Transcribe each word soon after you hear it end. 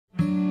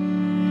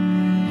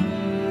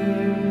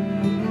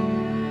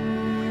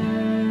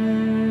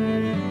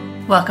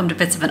Welcome to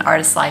Bits of an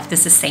Artist's Life.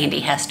 This is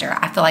Sandy Hester.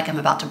 I feel like I'm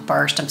about to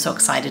burst. I'm so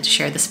excited to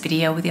share this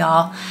video with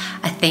y'all.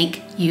 I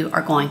think you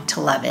are going to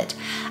love it.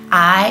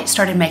 I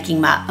started making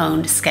my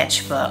own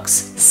sketchbooks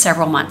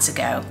several months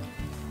ago.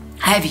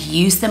 I have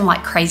used them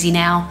like crazy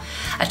now.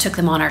 I took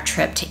them on our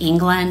trip to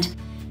England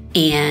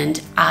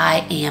and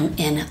I am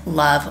in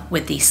love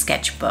with these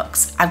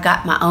sketchbooks. I've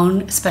got my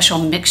own special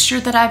mixture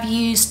that I've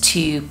used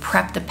to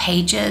prep the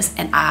pages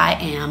and I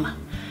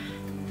am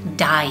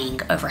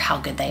dying over how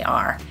good they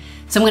are.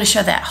 So I'm going to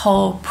show that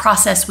whole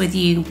process with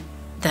you,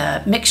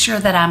 the mixture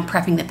that I'm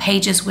prepping the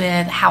pages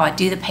with, how I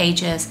do the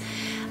pages,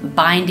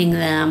 binding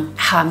them,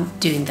 how I'm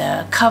doing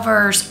the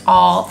covers,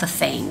 all the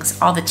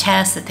things, all the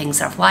tests, the things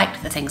that I've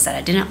liked, the things that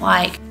I didn't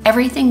like.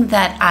 Everything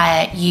that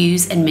I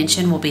use and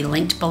mention will be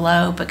linked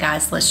below, but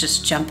guys, let's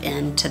just jump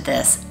into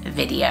this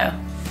video.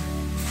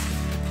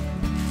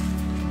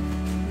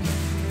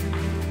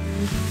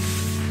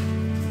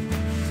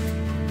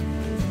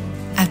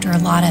 After a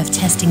lot of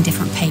testing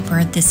different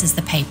paper, this is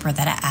the paper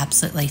that I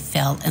absolutely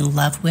fell in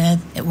love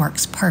with. It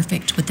works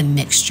perfect with the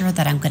mixture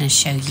that I'm going to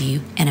show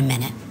you in a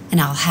minute,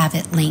 and I'll have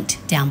it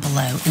linked down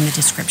below in the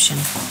description.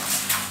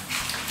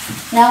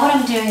 Now what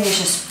I'm doing is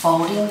just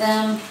folding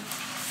them.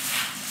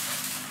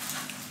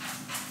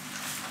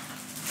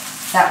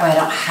 That way I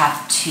don't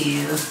have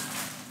to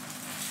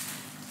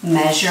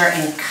measure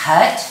and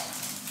cut.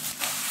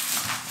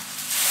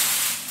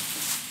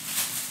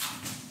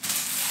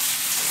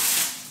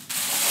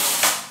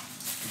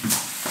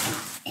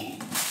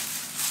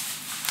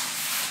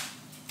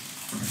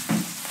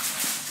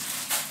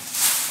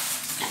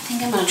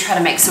 I'm going to try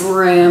to make some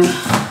room.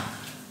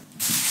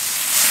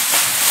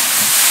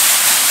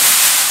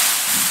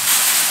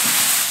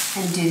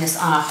 And do this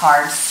on a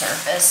hard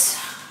surface.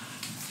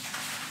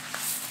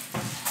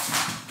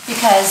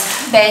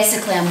 Because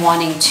basically I'm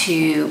wanting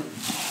to,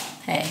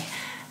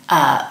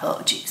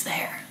 oh geez, the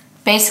hair.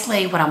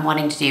 Basically what I'm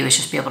wanting to do is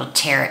just be able to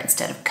tear it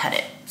instead of cut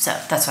it. So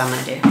that's what I'm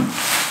going to do.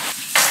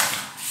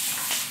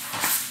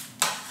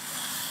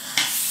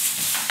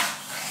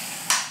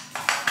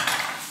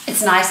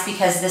 It's nice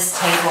because this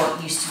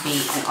table used to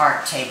be an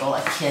art table,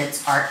 a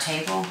kid's art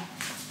table,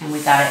 and we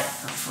got it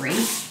for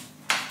free.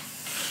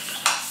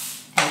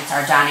 And it's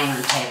our dining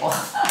room table.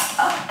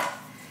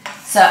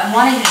 So I'm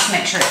wanting to just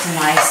make sure it's a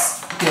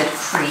nice, good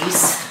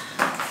crease.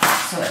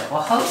 So it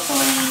will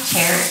hopefully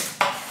tear it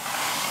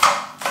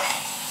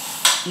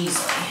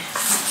easily.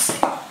 Let's see.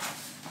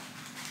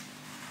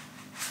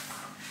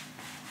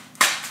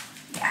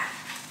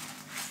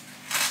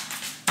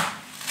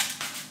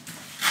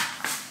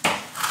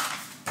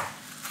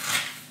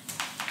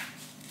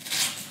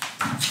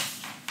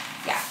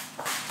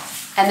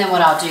 And then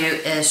what I'll do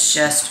is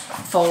just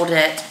fold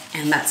it,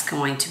 and that's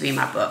going to be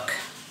my book.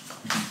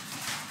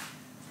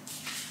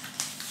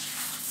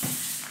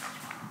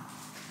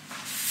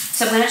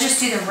 So I'm going to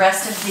just do the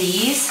rest of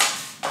these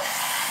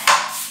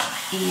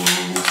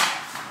and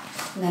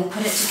then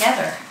put it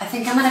together. I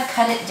think I'm going to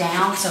cut it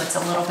down so it's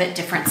a little bit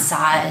different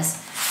size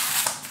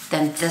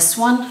than this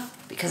one,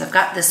 because I've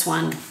got this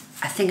one.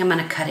 I think I'm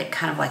going to cut it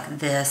kind of like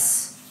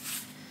this,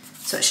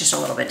 so it's just a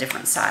little bit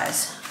different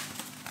size.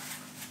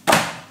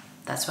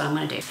 That's what I'm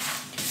going to do.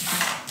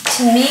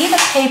 To me, the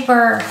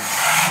paper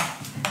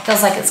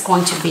feels like it's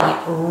going to be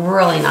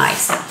really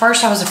nice. At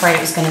first, I was afraid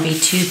it was going to be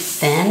too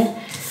thin,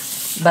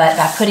 but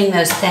by putting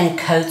those thin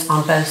coats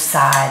on both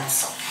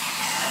sides,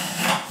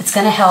 it's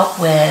going to help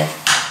with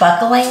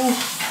buckling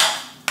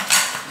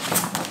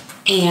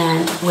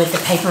and with the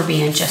paper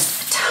being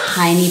just a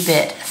tiny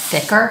bit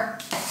thicker.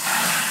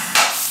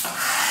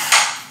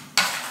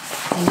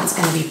 I think it's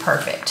going to be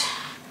perfect.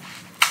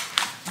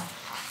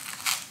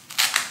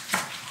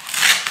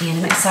 And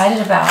I'm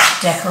excited about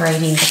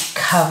decorating the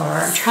cover.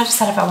 I'm trying to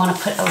decide if I want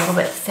to put a little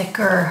bit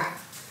thicker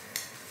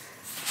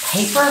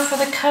paper for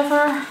the cover.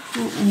 I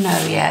don't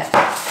know yet.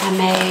 I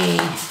may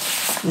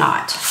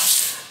not.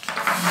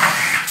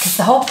 Because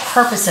the whole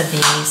purpose of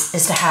these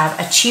is to have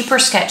a cheaper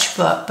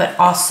sketchbook, but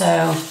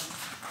also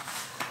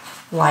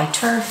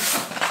lighter,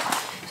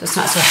 so it's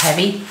not so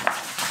heavy.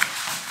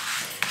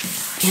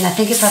 And I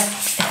think if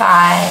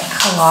I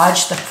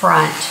collage the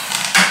front,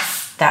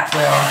 that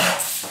will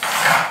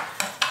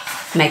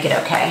make it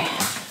okay.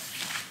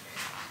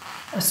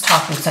 I was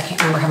talking, so I can't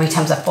remember how many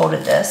times I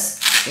folded this.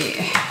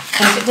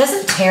 And if it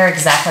doesn't tear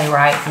exactly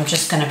right, I'm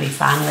just going to be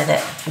fine with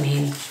it. I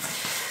mean,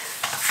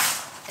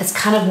 it's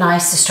kind of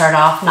nice to start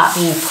off not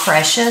being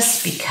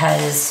precious,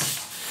 because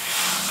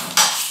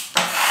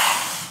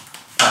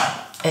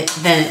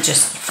then it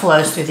just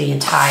flows through the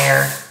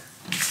entire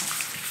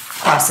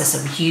process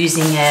of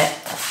using it.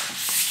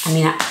 I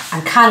mean,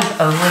 I'm kind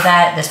of over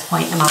that at this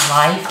point in my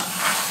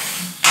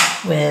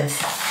life with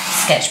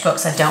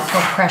sketchbooks. I don't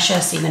feel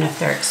precious, even if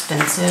they're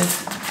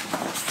expensive.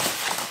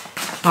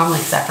 Normally,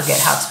 because I forget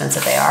how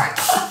expensive they are.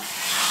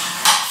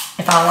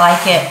 If I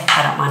like it,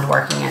 I don't mind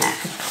working in it.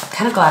 I'm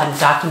kind of glad I'm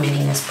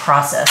documenting this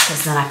process,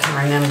 because then I can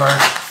remember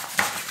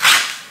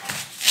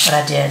what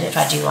I did if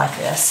I do like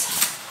this.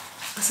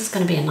 This is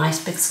going to be a nice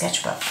big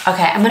sketchbook.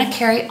 Okay, I'm going to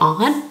carry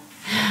on.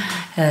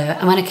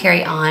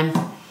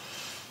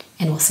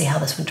 and we'll see how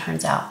this one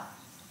turns out.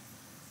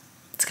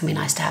 It's gonna be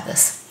nice to have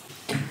this.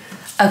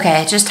 Okay,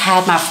 I just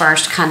had my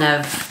first kind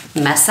of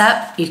mess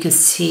up. You can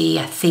see,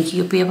 I think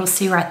you'll be able to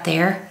see right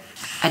there.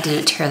 I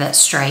didn't tear that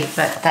straight,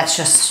 but that's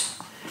just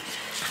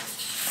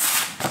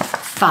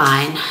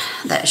fine.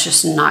 That's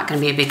just not gonna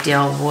be a big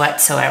deal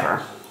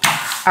whatsoever.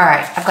 All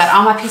right, I've got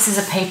all my pieces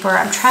of paper.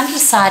 I'm trying to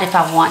decide if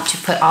I want to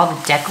put all the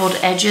deckled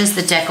edges.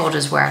 The deckled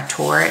is where I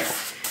tore it.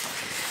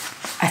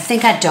 I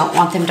think I don't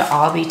want them to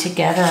all be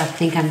together. I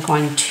think I'm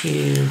going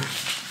to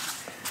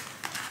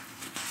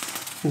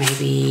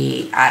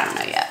maybe, I don't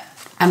know yet.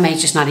 I may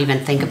just not even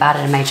think about it.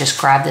 I may just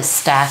grab this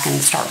stack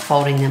and start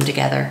folding them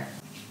together.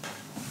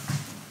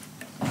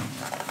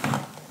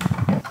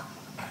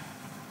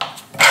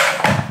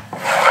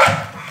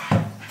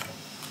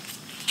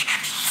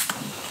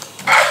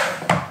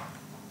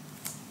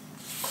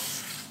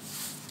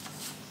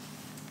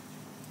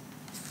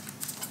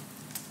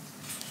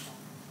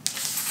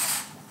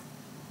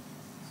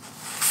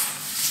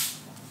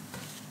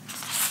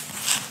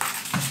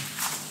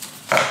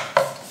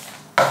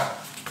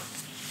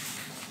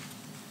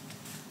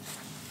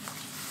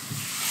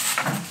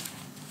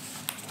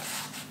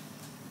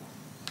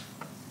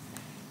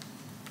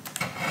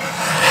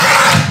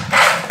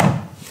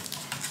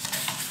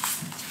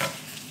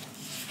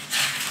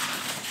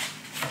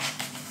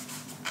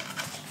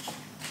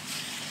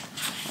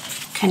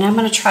 Okay, now I'm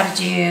going to try to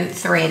do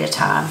 3 at a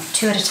time.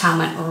 2 at a time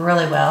went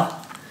really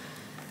well.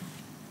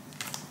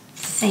 I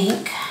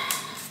think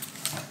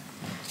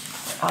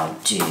what I'll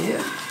do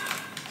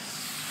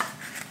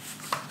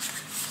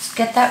is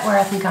get that where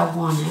I think I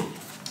want it.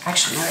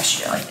 Actually, no, I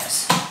should do it like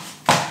this.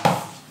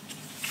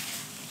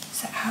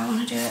 Is that how I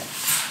want to do it?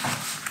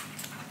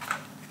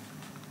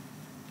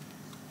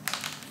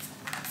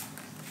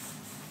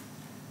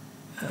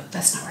 Oh,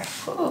 that's not right.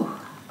 Ooh.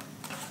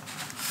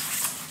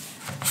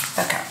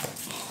 Okay.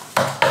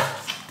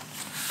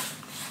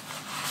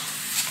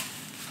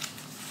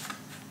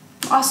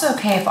 Also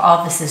okay if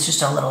all this is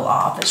just a little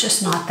off. It's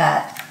just not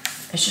that,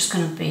 it's just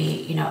gonna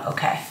be, you know,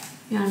 okay.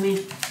 You know what I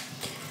mean?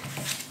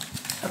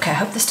 Okay, I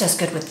hope this does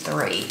good with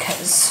 3,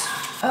 because,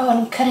 oh,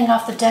 I'm cutting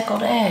off the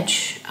deckled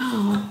edge.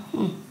 Oh,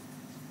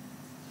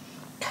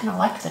 kind of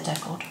like the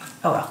deckled.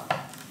 Oh well.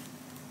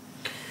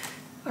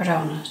 Or do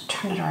I want to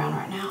turn it around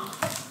right now?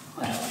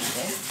 What do I want to do?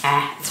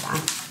 It's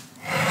fine.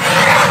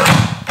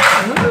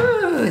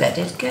 Ooh, that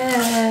did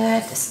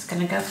good. This is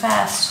gonna go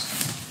fast.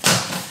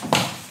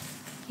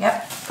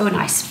 Yep. Oh,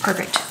 nice.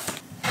 Perfect.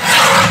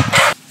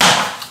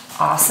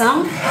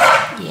 Awesome.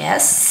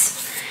 Yes.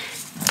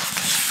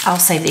 I'll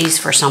save these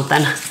for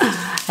something.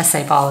 I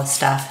save all this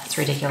stuff. It's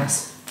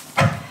ridiculous.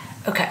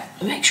 Okay,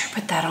 make sure I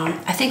put that on.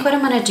 I think what I'm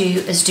going to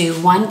do is do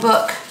one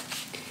book.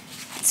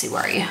 Let's see,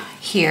 where are you?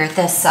 Here,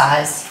 this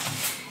size.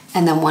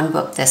 And then one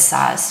book this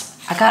size.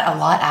 I got a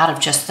lot out of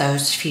just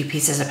those few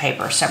pieces of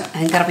paper, so I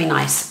think that'll be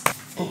nice.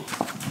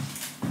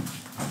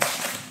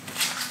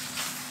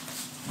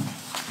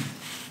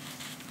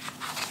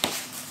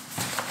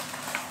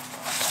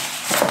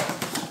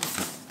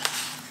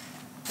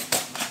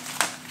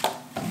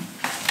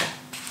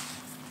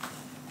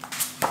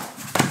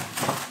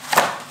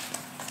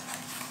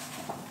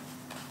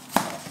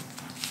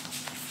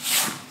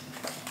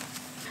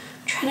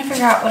 Trying to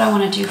figure out what I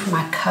want to do for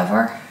my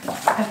cover.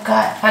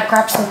 I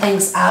grabbed some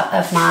things out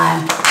of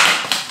my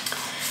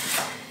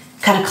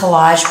kind of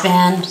collage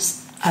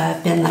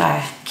bin that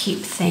I keep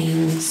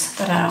things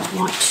that I don't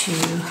want to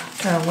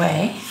throw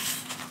away.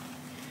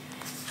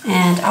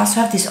 And I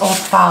also have these old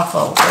file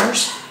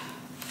folders.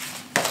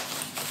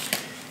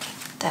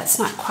 That's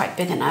not quite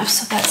big enough,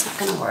 so that's not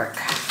going to work.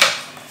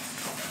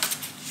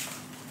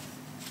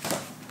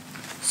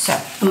 So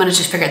I'm going to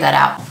just figure that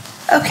out.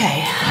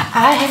 Okay,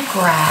 I have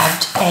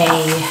grabbed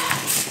a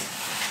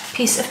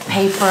piece of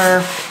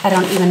paper. I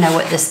don't even know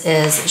what this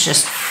is. It's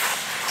just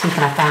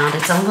something I found.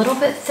 It's a little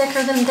bit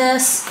thicker than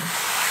this.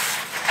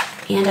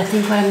 And I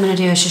think what I'm going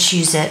to do is just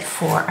use it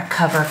for a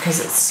cover because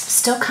it's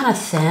still kind of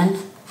thin.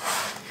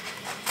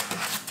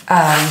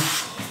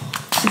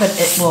 But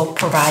it will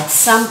provide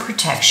some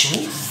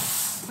protection.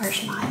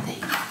 Where's my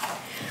thing?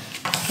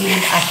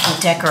 And I can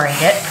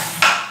decorate it.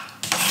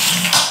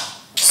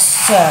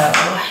 So,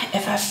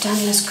 if I've done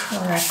this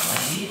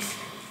correctly,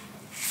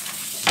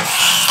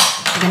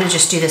 I'm going to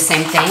just do the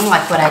same thing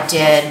like what I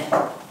did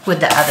with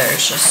the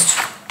others. Just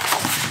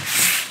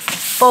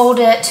fold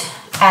it,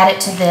 add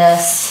it to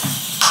this,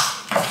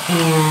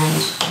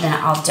 and then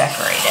I'll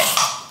decorate it.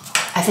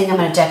 I think I'm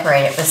going to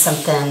decorate it with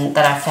something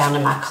that I found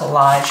in my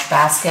collage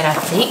basket, I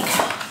think.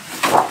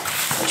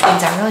 Which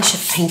means I really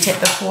should paint it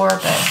before,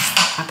 but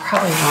I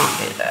probably won't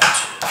do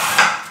that.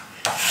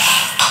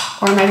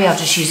 Or maybe I'll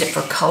just use it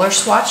for color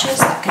swatches.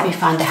 That could be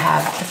fun to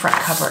have the front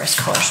cover as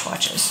color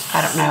swatches.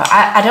 I don't know.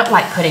 I don't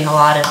like putting a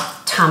lot of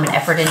time and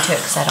effort into it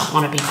because I don't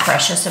want to be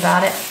precious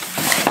about it.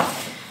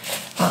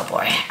 Oh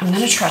boy, I'm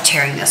going to try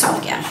tearing this one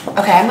again.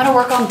 Okay, I'm going to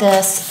work on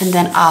this and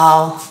then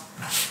I'll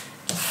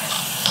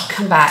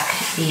come back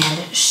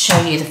and show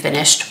you the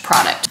finished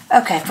product.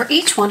 Okay, for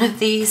each one of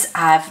these,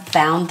 I've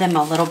bound them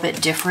a little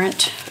bit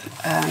different.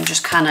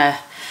 Just kind of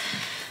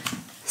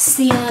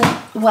seeing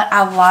what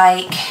I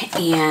like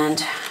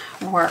and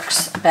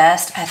works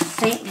best. I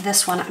think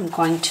this one I'm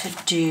going to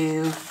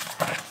do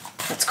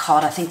what's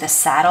called, I think, the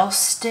saddle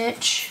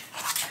stitch.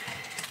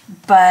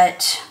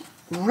 But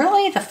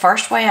really the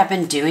first way I've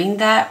been doing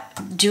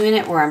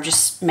it where I'm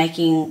just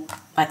making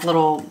like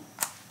little,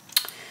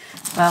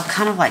 well,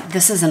 kind of like,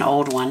 this is an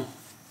old one.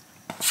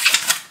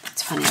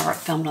 It's funny, I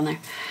filmed on there.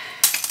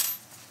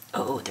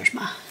 Oh, there's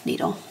my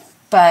needle.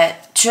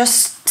 But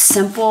just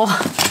simple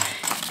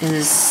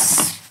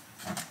is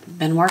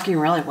been working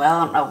really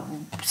well. I don't know,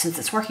 since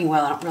it's working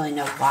well, I don't really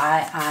know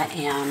why I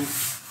am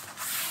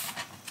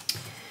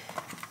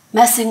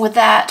messing with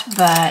that,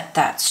 but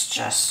that's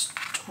just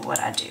what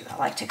I do. I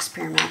like to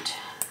experiment.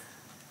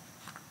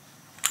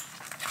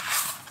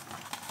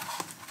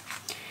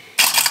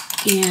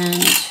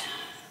 And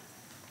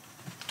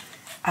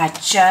I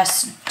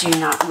just do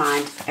not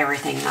mind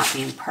everything not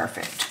being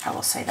perfect. I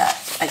will say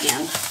that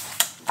again.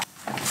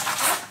 I'm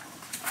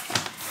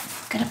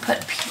going to put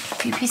a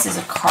few pieces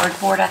of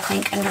cardboard, I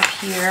think, under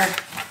here.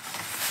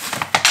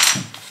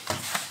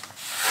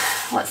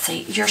 Let's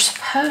see, you're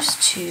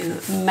supposed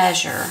to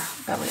measure,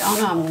 but we all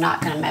know I'm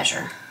not going to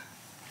measure.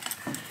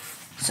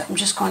 So I'm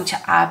just going to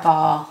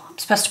eyeball. I'm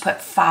supposed to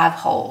put 5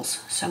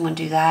 holes, so I'm going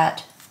to do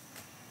that.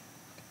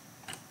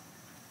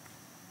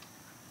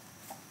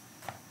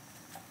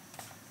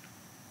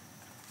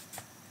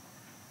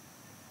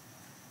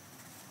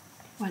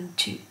 One,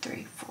 2,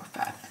 3, 4,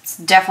 5. It's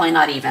definitely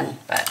not even,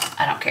 but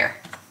I don't care.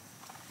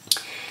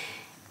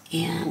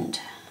 And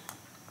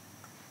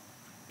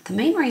the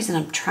main reason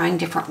I'm trying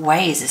different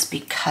ways is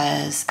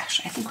because,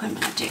 actually, I think what I'm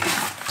going to do,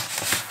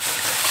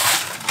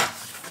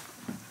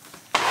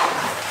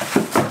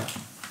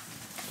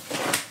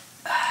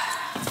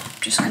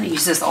 I'm just going to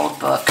use this old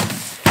book.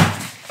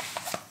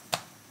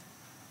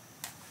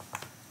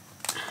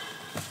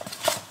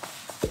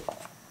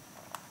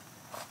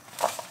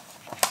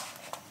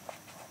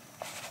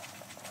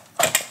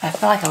 I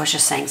feel like I was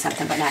just saying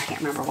something, but now I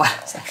can't remember what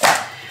I said.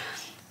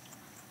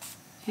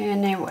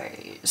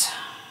 Anyways.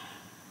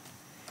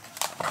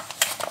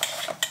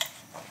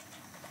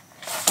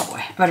 Oh boy,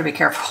 I better be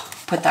careful.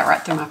 Put that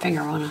right through my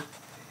finger, won't I?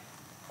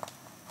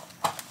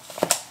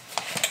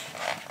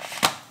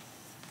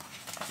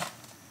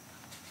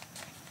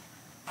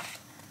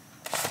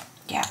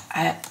 Yeah,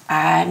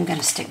 I'm going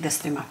to stick this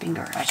through my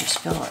finger. I just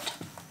feel it.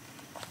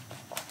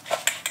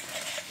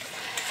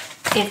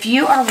 If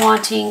you are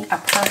wanting a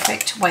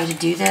perfect way to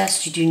do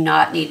this, you do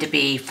not need to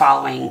be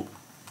following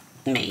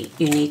me.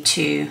 You need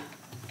to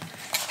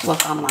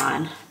look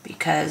online,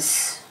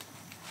 because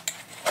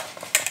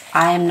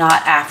I am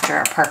not after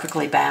a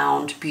perfectly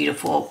bound,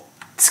 beautiful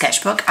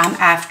sketchbook. I'm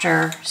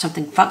after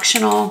something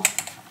functional,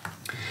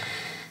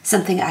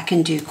 something I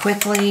can do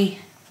quickly,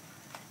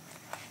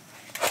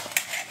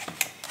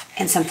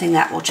 and something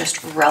that will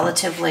just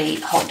relatively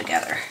hold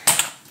together.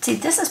 See,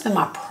 this has been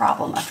my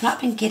problem. I've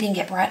not been getting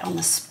it right on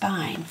the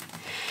spine,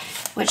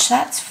 which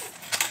that's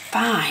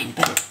fine,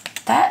 but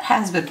that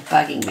has been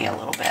bugging me a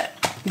little bit.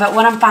 But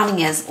what I'm finding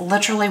is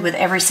literally with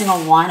every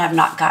single one, I've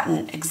not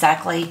gotten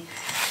exactly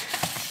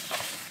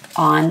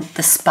on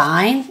the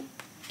spine.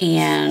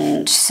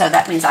 And so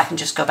that means I can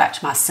just go back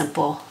to my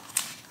simple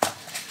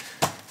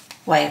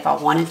way if I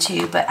wanted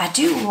to. But I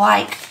do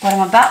like what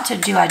I'm about to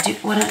do.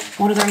 One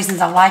of the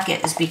reasons I like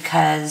it is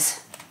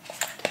because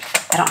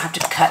I don't have to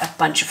cut a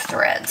bunch of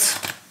threads.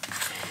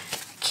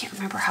 I can't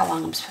remember how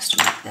long I'm supposed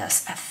to make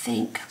this. I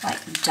think like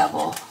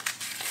double.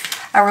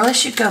 I really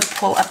should go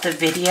pull up the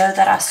video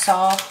that I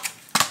saw.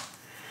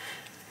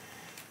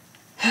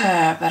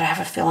 But I have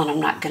a feeling I'm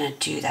not going to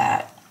do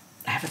that.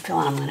 I have a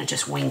feeling I'm going to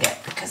just wing it,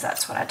 because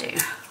that's what I do. And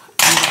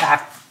if I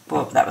have,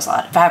 well, that was a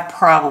lot. If I have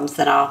problems,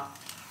 then I'll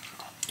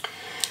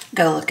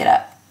go look it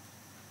up.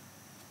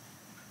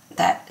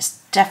 That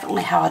is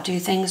definitely how I do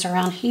things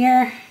around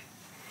here.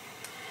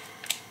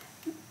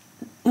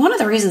 One of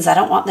the reasons I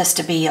don't want this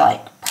to be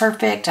like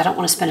perfect, I don't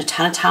want to spend a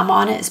ton of time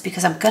on it, is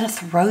because I'm going to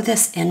throw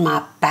this in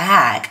my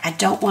bag. I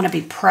don't want to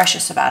be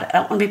precious about it. I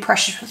don't want to be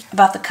precious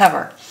about the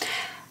cover.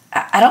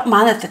 I don't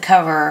mind that the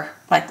cover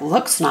like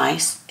looks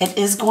nice. It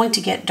is going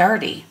to get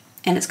dirty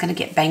and it's going to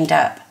get banged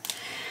up.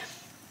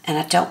 And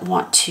I don't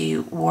want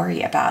to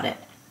worry about it.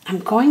 I'm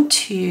going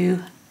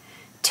to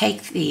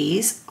take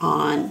these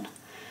on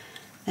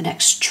the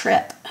next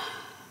trip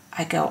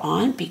I go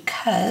on,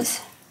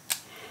 because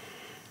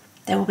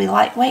they will be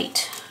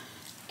lightweight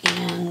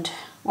and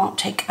won't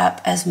take up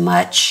as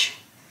much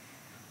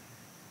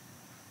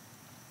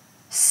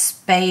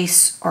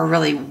space or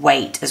really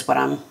weight is what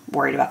I'm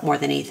worried about more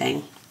than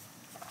anything.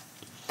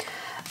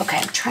 Okay,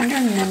 I'm trying to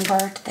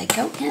remember, did they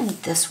go in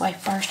this way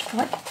first? I feel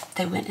like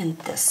they went in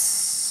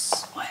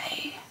this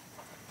way.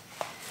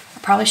 I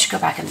probably should go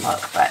back and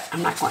look, but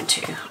I'm not going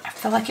to. I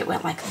feel like it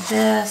went like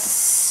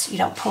this. You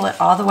don't pull it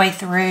all the way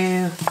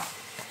through.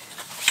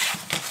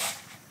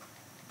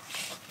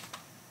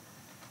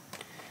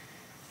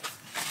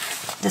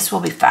 This will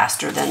be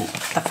faster than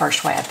the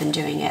first way I've been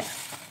doing it.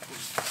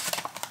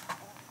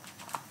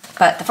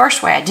 But the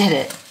first way I did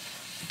it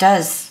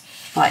does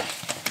like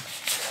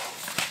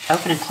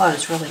open and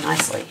close really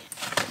nicely.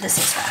 This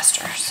is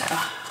faster, so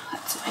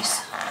that's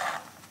nice.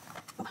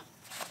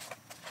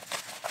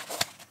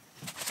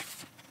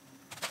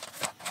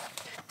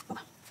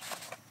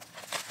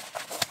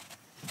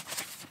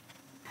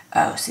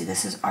 Oh, see,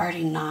 this is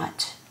already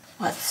not,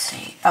 let's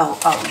see. Oh,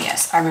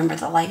 yes, I remember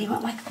the lady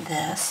went like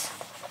this,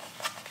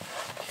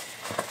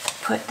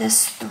 put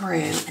this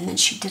through, and then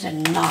she did a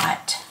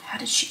knot. How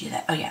did she do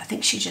that? Oh, yeah, I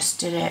think she just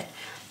did it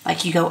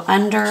like you go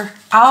under.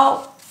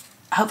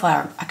 Hopefully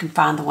I can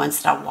find the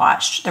ones that I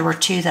watched. There were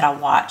 2 that I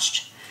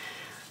watched.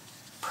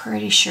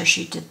 Pretty sure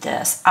she did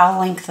this. I'll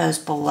link those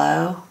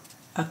below.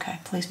 Okay,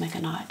 please make a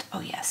knot.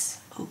 Oh,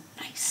 yes. Oh,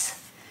 nice.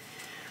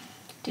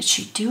 Did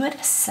she do it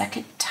a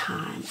second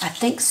time? I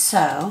think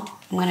so.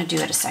 I'm going to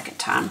do it a second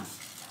time.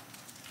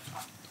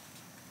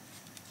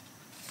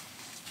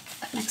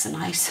 That makes a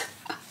nice...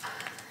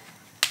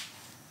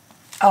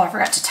 Oh, I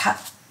forgot to tie...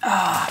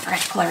 Oh, I forgot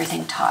to pull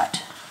everything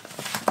taut.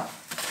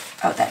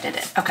 Oh, that did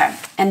it. Okay.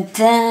 And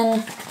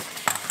then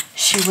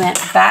she went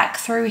back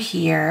through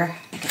here.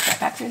 Get that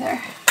back through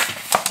there.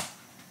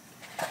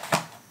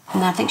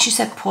 And I think she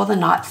said pull the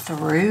knot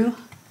through.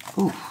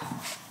 Ooh.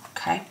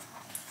 Okay.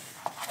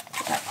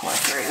 Get that pull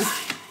through.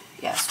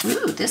 Yes.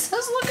 Ooh, this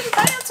is looking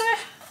fancy.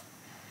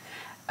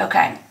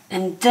 Okay.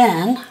 And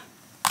then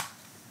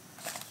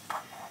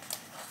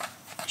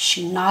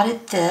she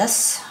knotted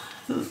this.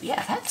 Ooh,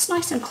 yeah, that's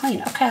nice and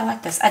clean. Okay, I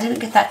like this. I didn't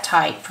get that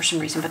tight for some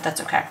reason, but that's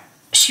okay.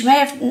 She may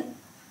have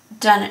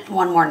done it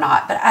one more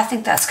knot, but I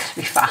think that's going to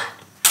be fine.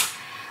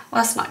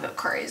 Let's not go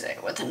crazy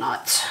with the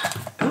knots.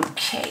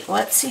 Okay,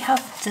 let's see how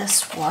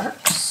this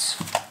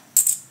works.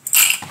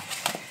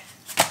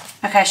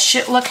 Okay,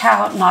 look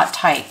how not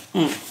tight.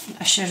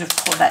 I should have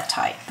pulled that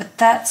tight, but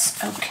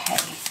that's okay.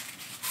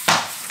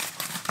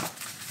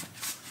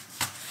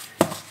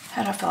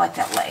 How do I feel like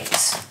that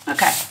lays?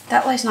 Okay,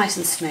 that lays nice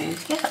and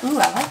smooth. Yeah, ooh,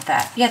 I like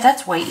that. Yeah,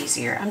 that's way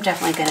easier. I'm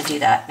definitely going to do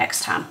that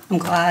next time. I'm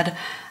glad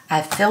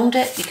I filmed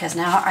it because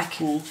now I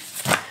can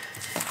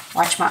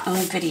watch my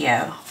own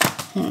video.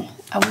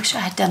 I wish I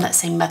had done that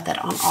same method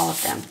on all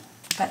of them.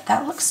 But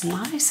that looks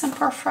nice and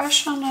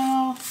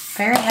professional.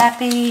 Very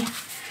happy.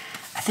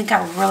 I think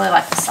I really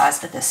like the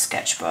size of this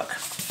sketchbook.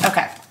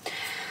 Okay,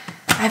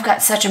 I've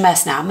got such a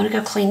mess now. I'm going to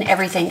go clean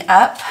everything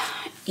up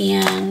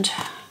and,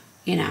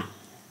 you know,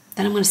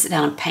 then I'm going to sit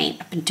down and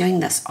paint. I've been doing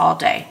this all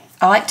day.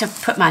 I like to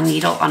put my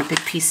needle on a big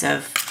piece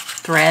of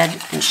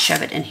thread and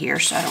shove it in here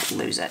so I don't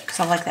lose it because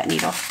I like that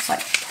needle. It's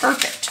like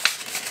perfect.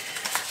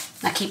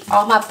 I keep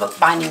all my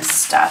bookbinding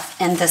stuff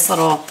in this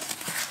little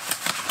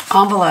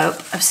envelope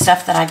of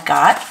stuff that I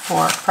got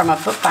from a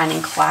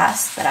bookbinding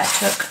class that I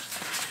took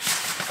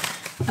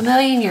a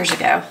million years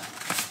ago.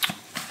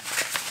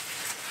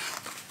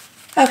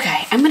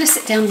 Okay, I'm going to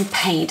sit down and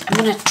paint. I'm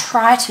going to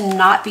try to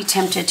not be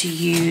tempted to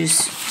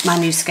use my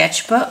new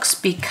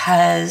sketchbooks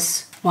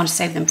because I want to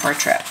save them for a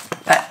trip,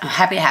 but I'm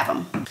happy to have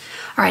them.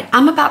 All right,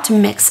 I'm about to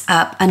mix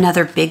up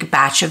another big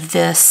batch of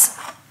this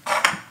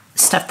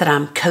stuff that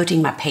I'm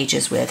coating my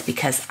pages with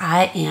because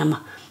I am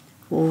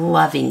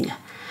loving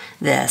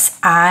this.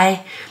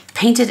 I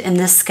painted in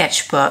this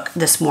sketchbook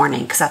this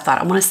morning because I thought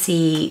I want to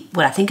see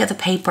what I think of the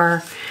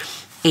paper,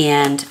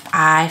 and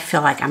I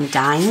feel like I'm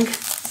dying.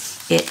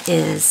 It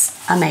is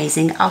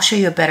amazing. I'll show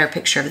you a better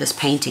picture of this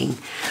painting,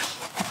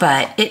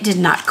 but it did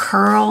not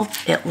curl.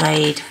 It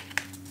laid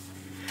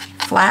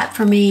flat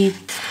for me.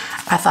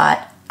 I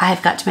thought I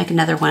have got to make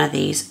another one of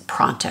these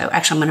pronto.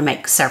 Actually, I'm going to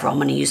make several. I'm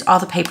going to use all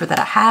the paper that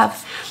I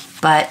have,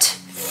 but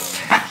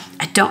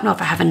I don't know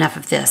if I have enough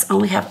of this. I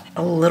only have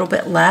a little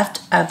bit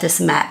left of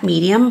this matte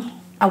medium.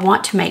 I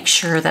want to make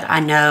sure that I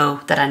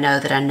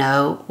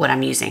know what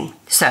I'm using.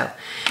 So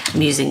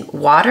I'm using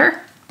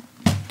water.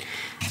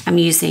 I'm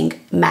using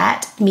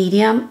matte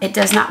medium. It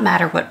does not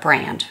matter what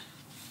brand.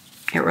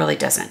 It really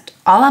doesn't.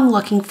 All I'm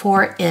looking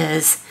for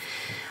is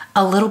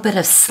a little bit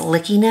of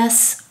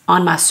slickiness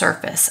on my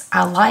surface.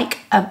 I like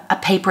a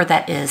paper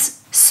that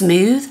is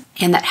smooth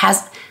and that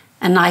has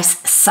a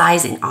nice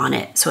sizing on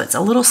it. So it's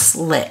a little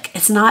slick.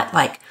 It's not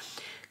like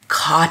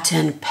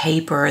cotton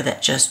paper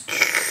that just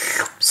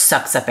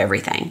sucks up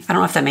everything. I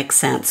don't know if that makes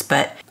sense,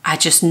 but I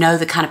just know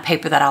the kind of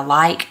paper that I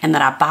like and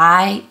that I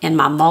buy in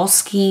my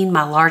Moleskine,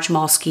 my large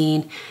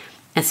Moleskine,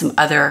 and some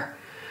other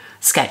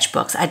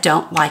sketchbooks. I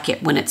don't like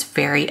it when it's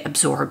very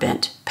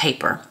absorbent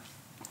paper.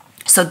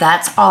 So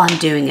that's all I'm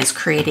doing is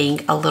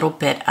creating a little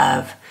bit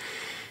of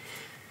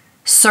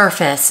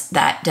surface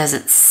that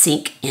doesn't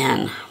sink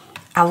in.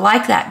 I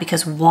like that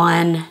because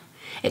one,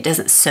 it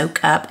doesn't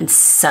soak up and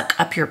suck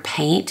up your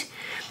paint,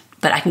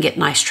 but I can get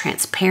nice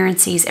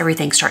transparencies.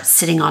 Everything starts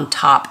sitting on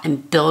top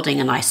and building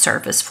a nice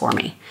surface for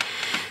me.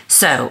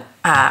 So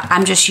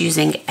I'm just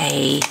using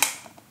a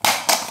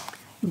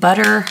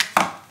butter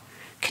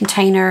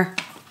container.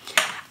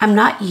 I'm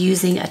not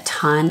using a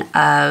ton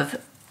of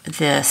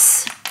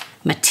this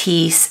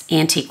Matisse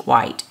Antique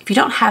White. If you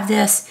don't have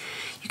this,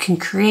 you can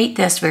create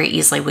this very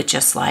easily with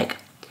just like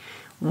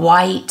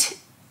white,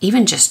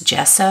 even just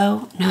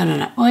gesso.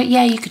 No. Well,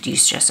 yeah, you could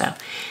use gesso.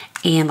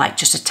 And like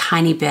just a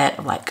tiny bit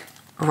of like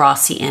raw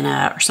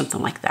sienna or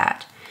something like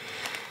that.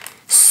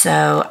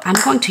 So I'm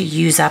going to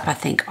use up, I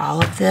think,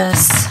 all of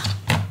this.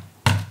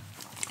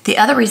 The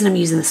other reason I'm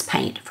using this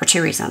paint, for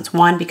two reasons.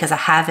 One, because I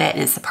have it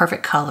and it's the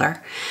perfect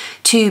color.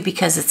 Two,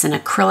 because it's an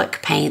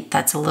acrylic paint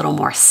that's a little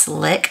more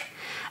slick.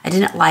 I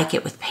didn't like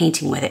it with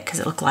painting with it because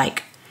it looked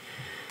like,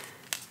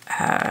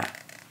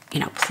 you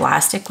know,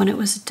 plastic when it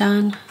was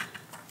done.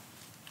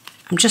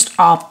 I'm just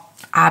all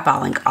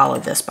eyeballing all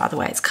of this, by the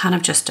way. It's kind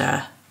of just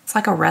it's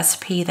like a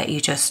recipe that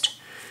you just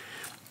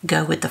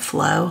go with the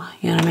flow,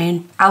 you know what I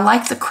mean? I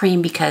like the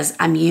cream because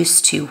I'm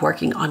used to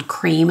working on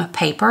cream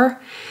paper,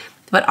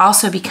 but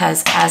also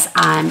because as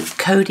I'm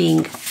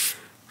coating,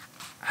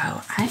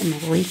 oh, I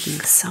am leaking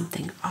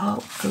something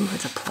all over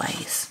the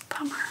place.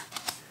 Bummer.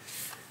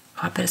 Oh,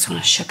 I bet it's when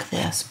I shook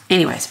this.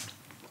 Anyways,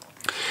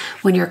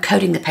 when you're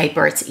coating the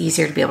paper, it's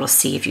easier to be able to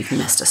see if you've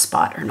missed a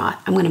spot or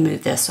not. I'm gonna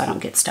move this so I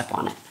don't get stuck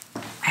on it.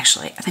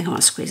 Actually, I think I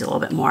want to squeeze a little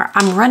bit more.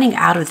 I'm running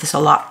out of this a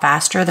lot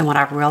faster than what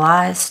I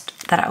realized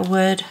that I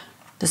would.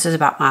 This is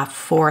about my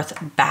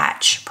 4th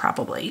batch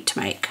probably to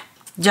make.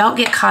 Don't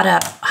get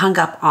hung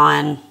up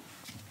on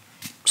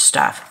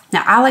stuff.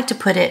 Now I like to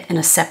put it in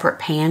a separate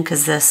pan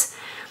because this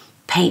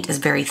paint is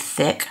very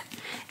thick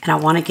and I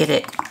want to get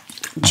it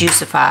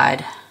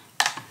juicified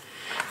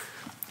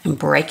and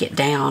break it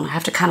down. I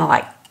have to kind of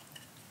like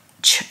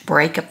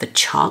break up the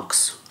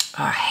chunks.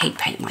 Oh, I hate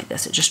painting like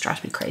this. It just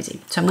drives me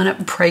crazy. So I'm going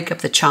to break up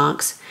the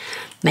chunks,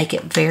 make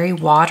it very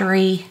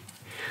watery.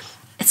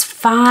 It's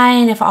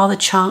fine if all the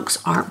chunks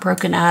aren't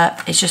broken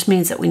up. It just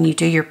means that when you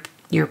do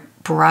your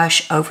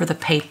brush over the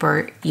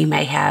paper, you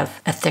may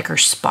have a thicker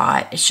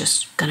spot. It's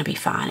just going to be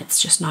fine. It's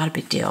just not a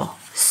big deal.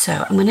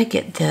 So I'm going to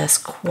get this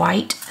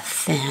quite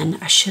thin.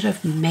 I should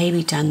have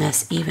maybe done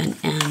this even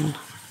in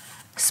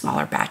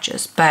smaller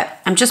batches, but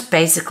I'm just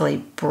basically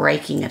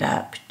breaking it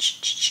up,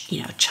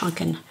 you know,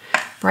 chunking,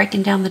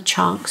 breaking down the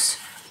chunks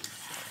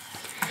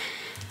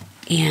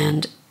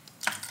and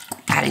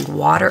adding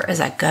water as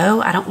I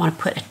go. I don't want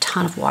to put a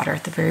ton of water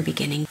at the very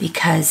beginning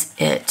because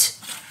it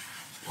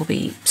will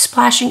be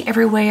splashing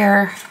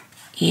everywhere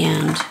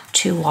and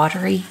too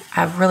watery.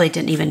 I really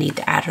didn't even need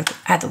to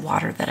add the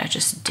water that I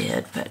just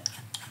did, but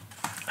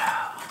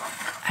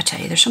oh, I tell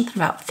you, there's something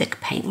about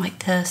thick paint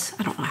like this.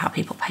 I don't know how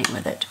people paint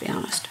with it, to be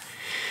honest.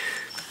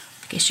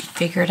 I guess you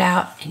figure it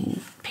out,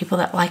 and people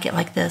that like it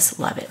like this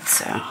love it.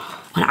 So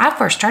when I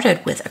first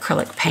started with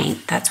acrylic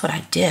paint, that's what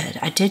I did.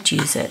 I did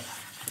use it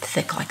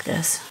thick like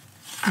this.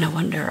 No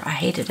wonder I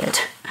hated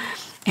it.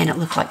 And it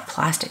looked like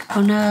plastic.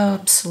 Oh no,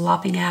 I'm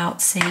slopping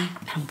out, see?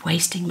 I'm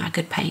wasting my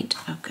good paint.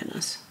 Oh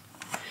goodness.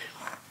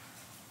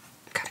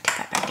 Gotta get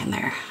that back in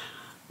there.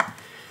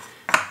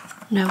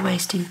 No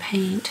wasting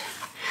paint.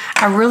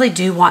 I really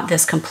do want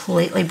this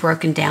completely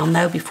broken down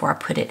though before I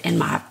put it in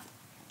my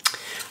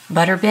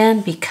butter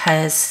bin,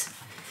 because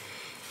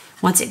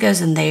once it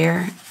goes in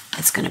there,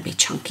 it's gonna be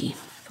chunky.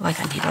 I feel like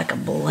I need like a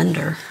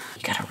blender.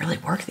 You gotta really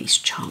work these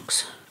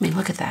chunks. I mean,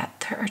 look at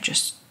that. They're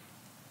just,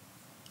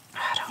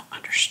 I don't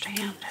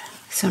understand.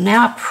 So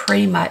now I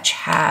pretty much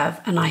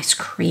have a nice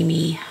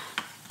creamy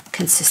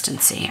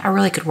consistency. I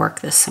really could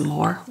work this some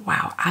more.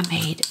 Wow, I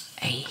made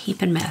a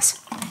heaping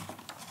mess.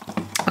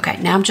 Okay,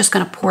 now I'm just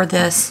gonna pour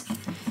this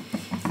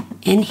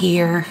in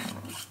here.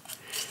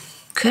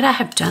 Could I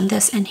have done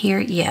this in here?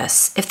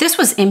 Yes. If this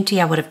was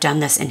empty, I would have done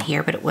this in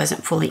here, but it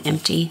wasn't fully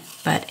empty,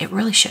 but it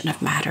really shouldn't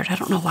have mattered. I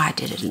don't know why I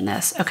did it in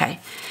this. Okay,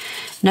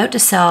 note to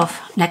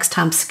self, next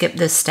time skip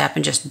this step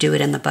and just do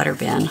it in the butter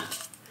bin.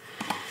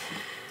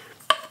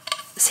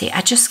 See, I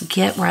just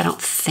get where I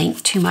don't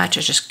think too much.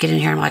 I just get in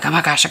here and I'm like, oh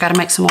my gosh, I gotta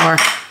make some more.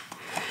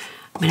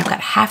 I mean, I've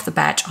got half the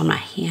batch on my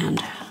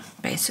hand,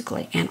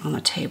 basically, and on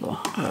the table.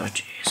 Oh,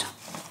 geez.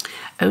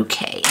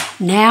 Okay,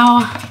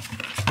 now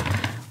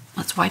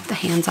let's wipe the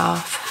hands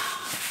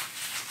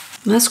off.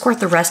 I'm gonna squirt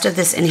the rest of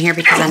this in here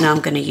because I know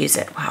I'm gonna use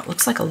it. Wow, it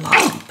looks like a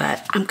lot,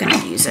 but I'm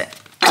gonna use it.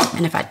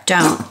 And if I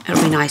don't,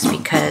 it'll be nice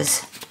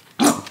because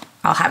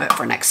I'll have it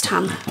for next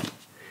time.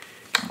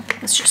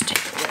 Let's just take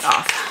the lid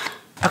off.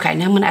 Okay,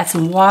 now I'm gonna add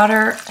some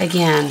water.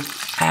 Again,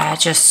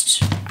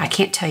 I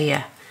can't tell you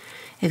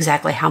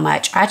exactly how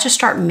much. I just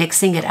start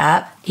mixing it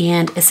up,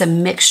 and it's a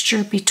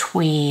mixture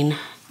between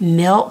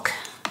milk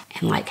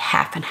and like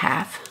half and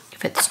half.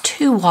 If it's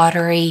too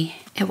watery,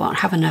 it won't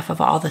have enough of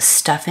all the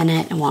stuff in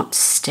it and won't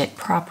stick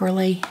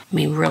properly. I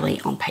mean,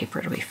 really on paper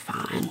it'll be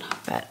fine,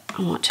 but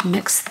I want to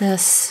mix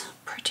this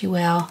pretty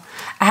well.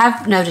 I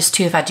have noticed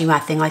too, if I do my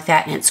thing like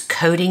that and it's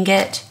coating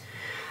it,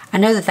 I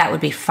know that that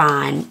would be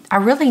fine. I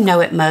really know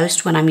it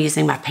most when I'm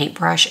using my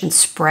paintbrush and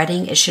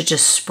spreading. It should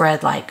just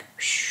spread like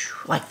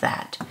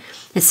that.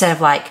 Instead of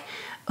like,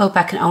 oh,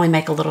 I can only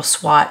make a little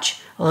swatch,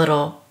 a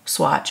little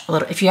swatch, a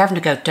little. If you're having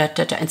to go da,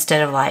 da, da,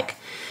 instead of like,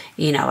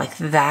 you know, like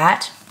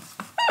that.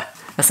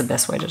 That's the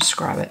best way to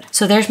describe it.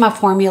 So there's my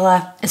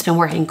formula. It's been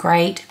working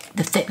great.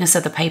 The thickness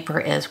of the paper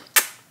is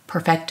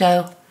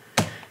perfecto.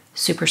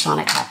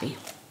 Supersonic happy.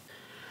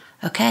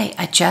 Okay,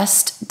 I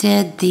just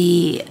did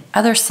the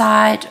other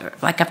side,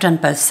 like I've done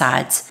both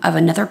sides of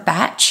another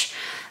batch.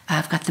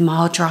 I've got them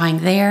all drying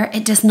there.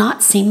 It does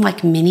not seem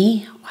like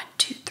many. 1,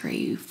 2,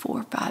 3,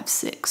 4, 5,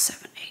 6,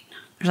 7, 8,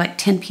 9. There's like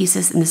 10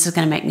 pieces, and this is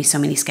gonna make me so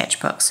many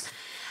sketchbooks.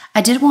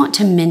 I did want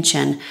to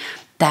mention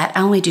that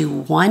I only do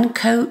one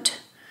coat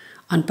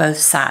on both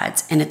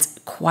sides, and it's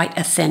quite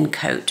a thin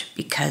coat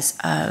because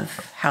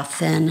of how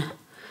thin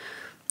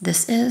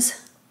this is.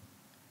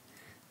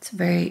 It's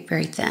very,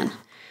 very thin.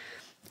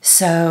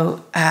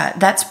 So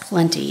that's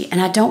plenty,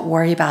 and I don't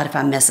worry about if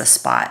I miss a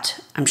spot.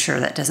 I'm sure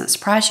that doesn't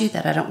surprise you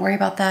that I don't worry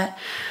about that,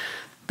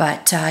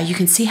 but you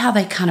can see how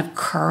they kind of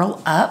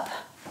curl up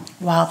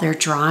while they're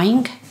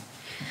drying.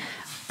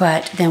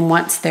 But then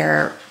once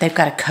they've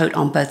got a coat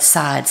on both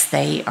sides,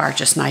 they are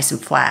just nice and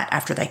flat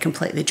after they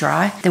completely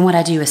dry. Then what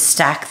I do is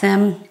stack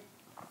them,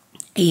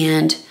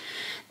 and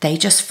they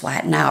just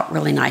flatten out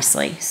really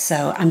nicely.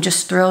 So I'm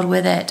just thrilled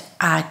with it.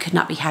 I could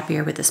not be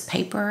happier with this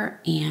paper,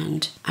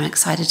 and I'm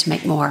excited to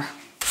make more.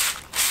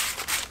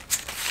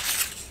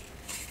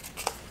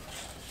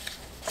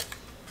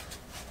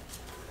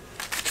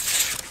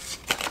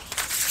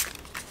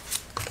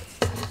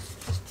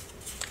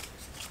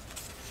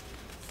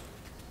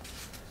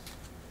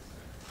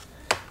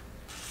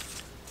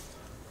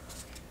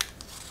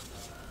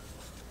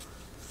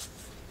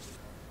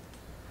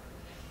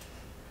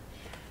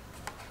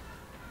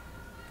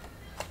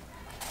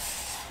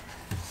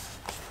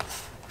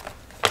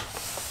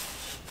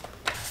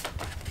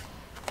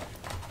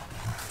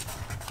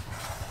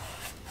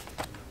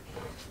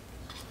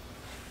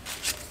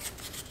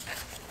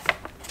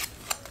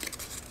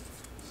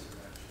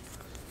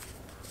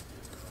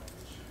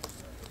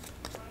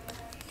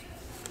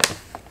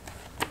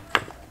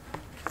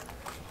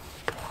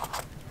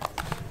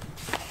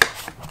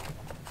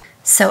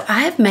 So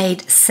I have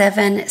made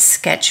 7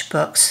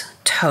 sketchbooks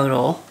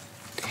total.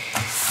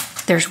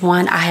 There's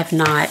one I have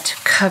not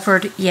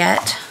covered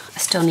yet. I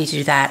still need to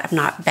do that. I've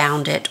not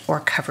bound it or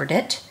covered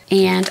it.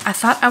 And I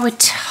thought I would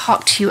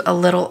talk to you a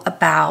little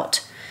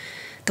about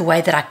the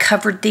way that I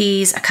covered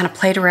these. I kind of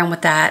played around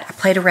with that. I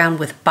played around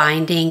with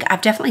binding.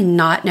 I've definitely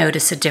not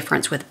noticed a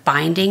difference with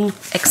binding,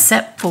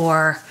 except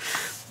for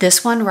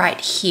this one right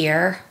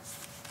here.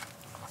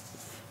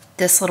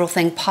 This little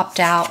thing popped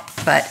out,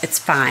 but it's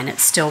fine. It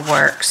still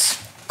works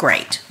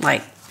great.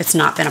 Like, it's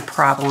not been a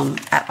problem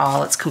at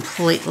all. It's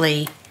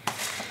completely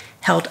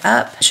held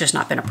up. It's just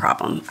not been a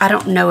problem. I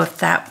don't know if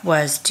that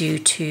was due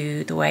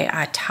to the way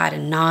I tied a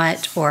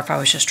knot, or if I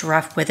was just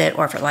rough with it,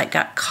 or if it like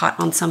got caught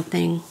on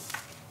something.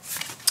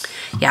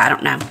 Yeah, I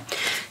don't know.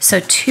 So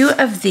 2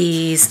 of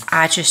these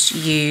I just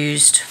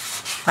used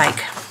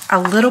like a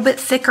little bit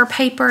thicker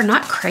paper,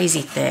 not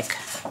crazy thick.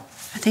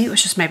 I think it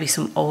was just maybe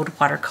some old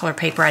watercolor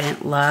paper I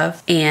didn't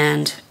love,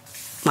 and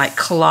like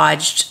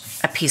collaged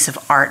a piece of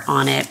art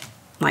on it,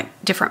 like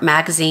different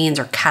magazines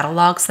or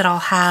catalogs that I'll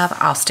have.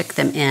 I'll stick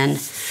them in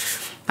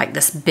like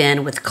this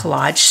bin with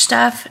collage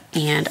stuff,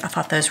 and I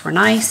thought those were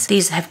nice.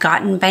 These have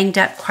gotten banged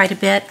up quite a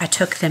bit. I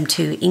took them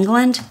to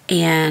England,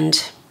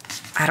 and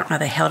I don't know,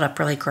 they held up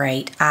really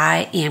great.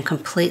 I am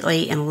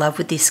completely in love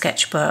with these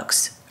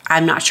sketchbooks.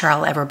 I'm not sure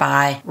I'll ever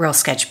buy real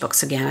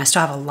sketchbooks again. I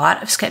still have a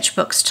lot of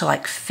sketchbooks to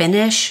like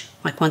finish,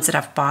 like ones that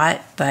I've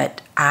bought,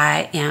 but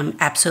I am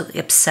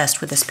absolutely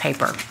obsessed with this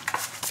paper.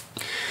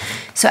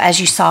 So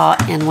as you saw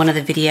in one of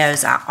the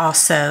videos, I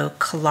also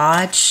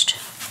collaged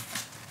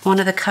one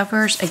of the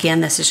covers.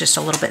 Again, this is just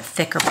a little bit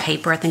thicker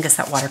paper. I think it's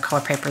that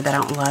watercolor paper that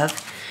I don't love.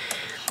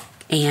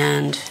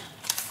 And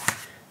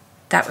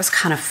that was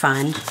kind of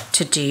fun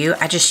to do.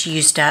 I just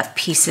used up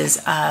pieces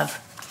of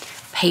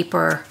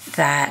paper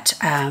that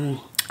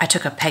I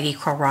took a Peggy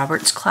Kroll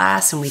Roberts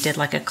class, and we did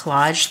like a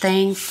collage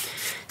thing.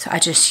 So I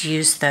just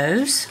used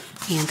those,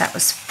 and that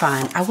was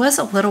fun. I was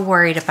a little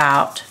worried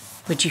about,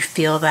 would you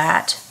feel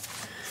that?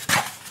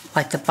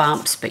 Like the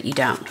bumps, but you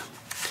don't.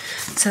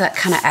 So that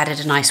kind of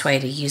added a nice way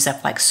to use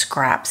up like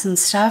scraps and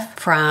stuff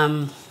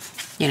from,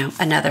 you know,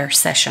 another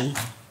session.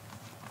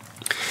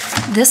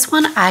 This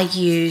one I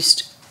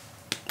used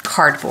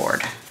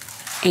cardboard,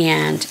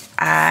 and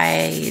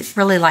I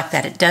really like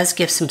that. It does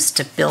give some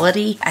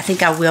stability. I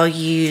think I will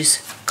use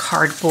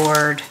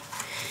cardboard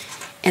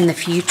in the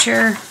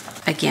future.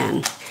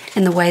 Again,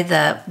 in the way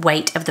the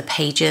weight of the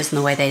pages and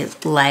the way they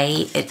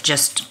lay, it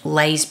just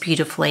lays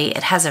beautifully.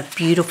 It has a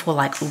beautiful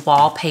like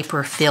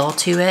wallpaper feel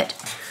to it.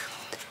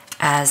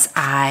 As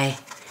I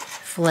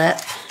flip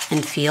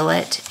and feel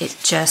it, it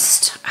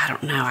just, I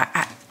don't know,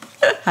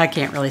 I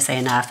can't really say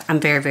enough. I'm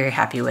very, very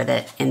happy with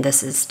it, and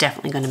this is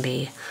definitely going to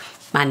be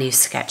my new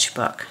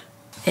sketchbook.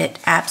 It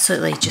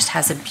absolutely just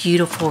has a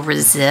beautiful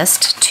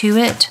resist to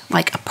it,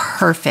 like a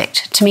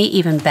perfect, to me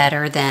even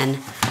better than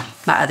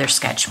my other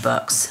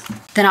sketchbooks.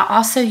 Then I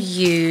also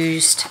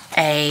used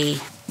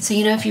so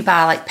you know if you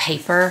buy like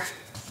paper,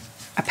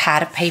 a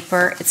pad of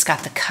paper, it's got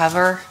the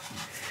cover,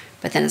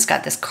 but then it's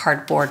got this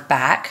cardboard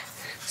back.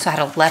 So I had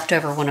a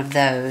leftover one of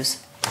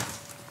those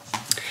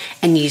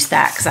and used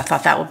that because I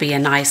thought that would be a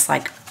nice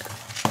like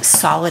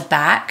solid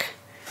back.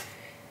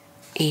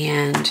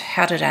 And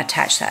how did I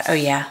attach that? Oh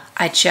yeah,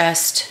 I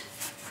just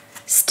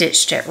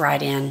stitched it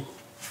right in.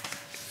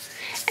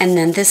 And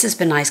then this has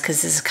been nice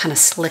because this is kind of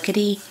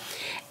slickety.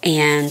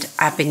 And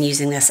I've been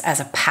using this as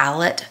a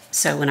palette.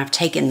 So when I've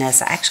taken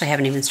this, I actually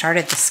haven't even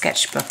started the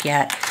sketchbook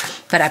yet,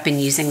 but I've been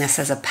using this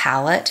as a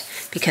palette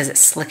because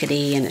it's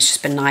slickety and it's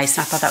just been nice.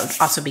 And I thought that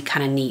would also be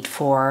kind of neat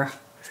for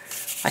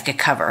like a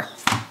cover.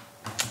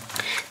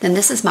 Then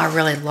this is my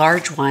really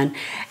large one,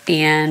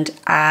 and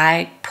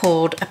I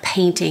pulled a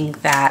painting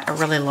a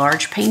really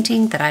large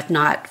painting that I'd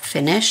not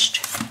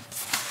finished,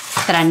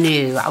 that I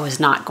knew I was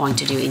not going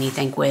to do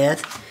anything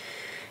with,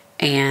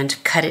 and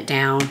cut it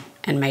down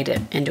and made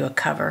it into a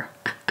cover.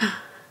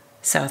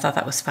 So I thought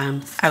that was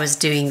fun. I was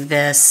doing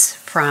this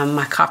from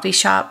my coffee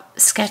shop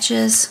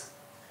sketches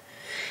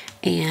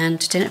and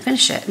didn't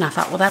finish it. And I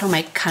thought, well, that'll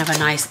make kind of a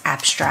nice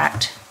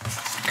abstract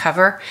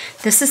cover.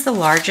 This is the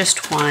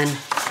largest one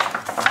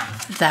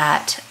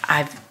that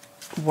I've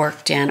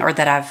worked in or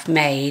that I've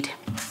made,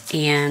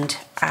 and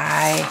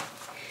I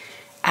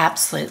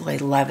absolutely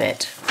love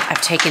it.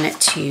 I've taken it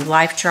to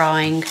life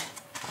drawing,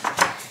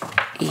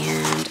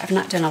 and I've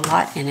not done a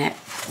lot in it.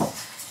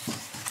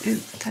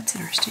 Ooh, that's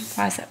interesting.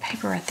 Why is that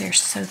paper right there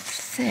so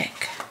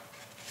thick?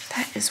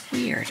 That is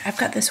weird. I've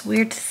got this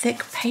weird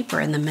thick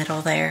paper in the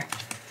middle there.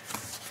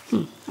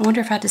 I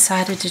wonder if I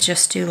decided to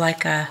just do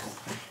like a...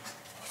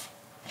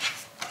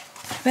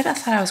 I bet I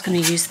thought I was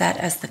going to use that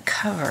as the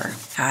cover.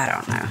 I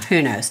don't know.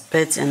 Who knows?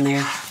 But it's in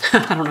there.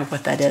 I don't know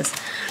what that is.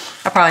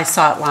 I probably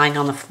saw it lying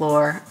on the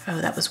floor.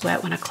 Oh, that was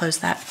wet when I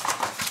closed that.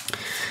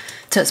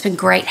 So it's been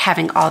great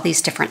having all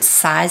these different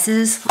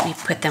sizes. Let me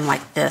put them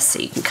like this so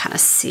you can kind of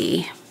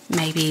see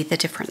maybe the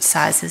different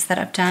sizes that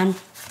I've done.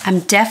 I'm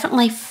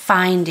definitely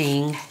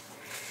finding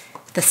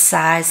the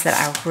size that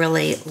I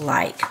really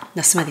like.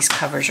 Now some of these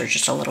covers are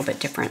just a little bit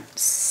different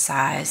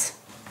size.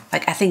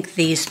 Like I think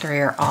these three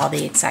are all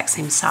the exact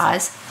same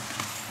size.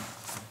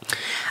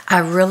 I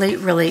really,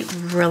 really,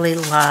 really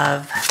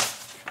love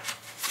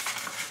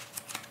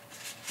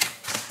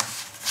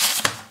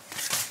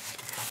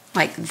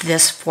like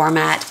this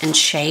format and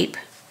shape.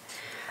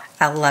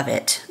 I love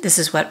it. This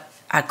is what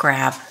I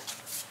grab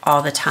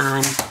all the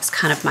time. It's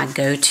kind of my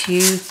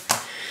go-to.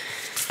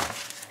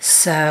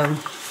 So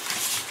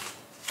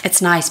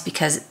it's nice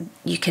because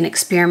you can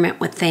experiment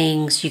with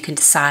things. You can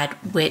decide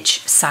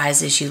which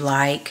sizes you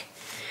like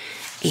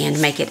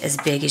and make it as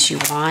big as you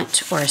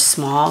want or as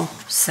small.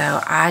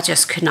 So I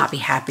just could not be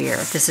happier.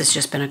 This has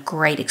just been a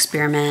great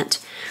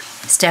experiment.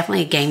 It's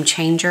definitely a game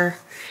changer,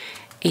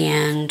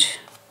 and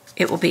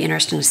it will be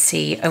interesting to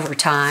see over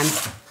time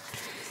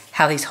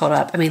how these hold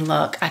up. I mean,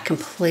 look, I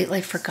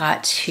completely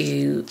forgot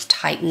to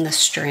tighten the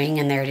string,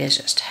 and there it is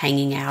just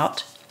hanging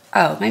out.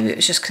 Oh, maybe it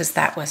was just because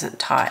that wasn't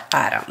taut.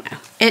 I don't know.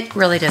 It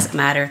really doesn't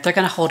matter. They're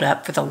going to hold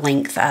up for the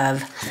length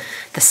of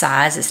the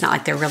size. It's not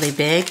like they're really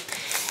big.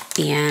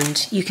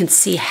 And you can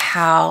see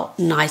how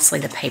nicely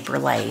the paper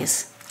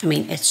lays. I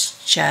mean,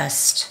 it's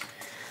just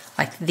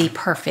like the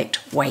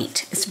perfect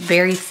weight. It's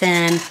very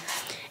thin,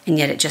 and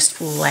yet it just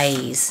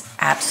lays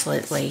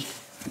absolutely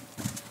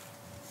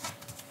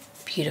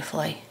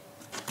beautifully.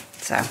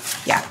 So,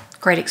 yeah,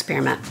 great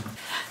experiment.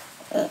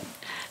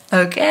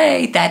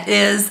 Okay, that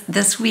is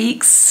this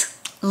week's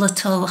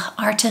little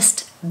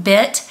artist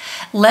bit.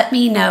 Let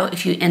me know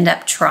if you end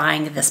up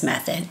trying this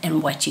method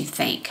and what you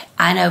think.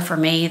 I know for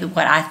me,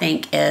 what I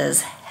think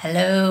is,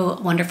 hello,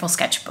 wonderful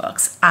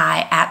sketchbooks.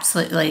 I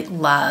absolutely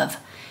love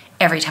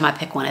every time I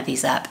pick one of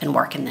these up and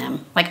work in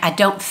them. Like, I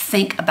don't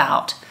think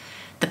about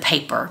the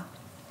paper.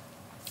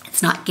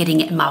 It's not getting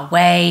it in my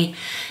way.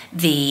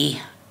 The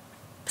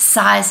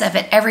size of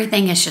it,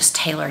 everything is just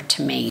tailored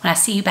to me. When I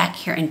see you back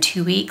here in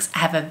 2 weeks, I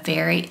have a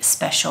very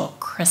special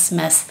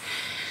Christmas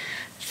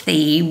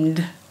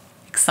themed,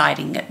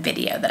 exciting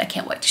video that I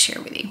can't wait to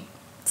share with you.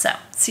 So,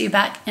 see you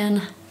back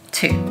in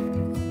 2.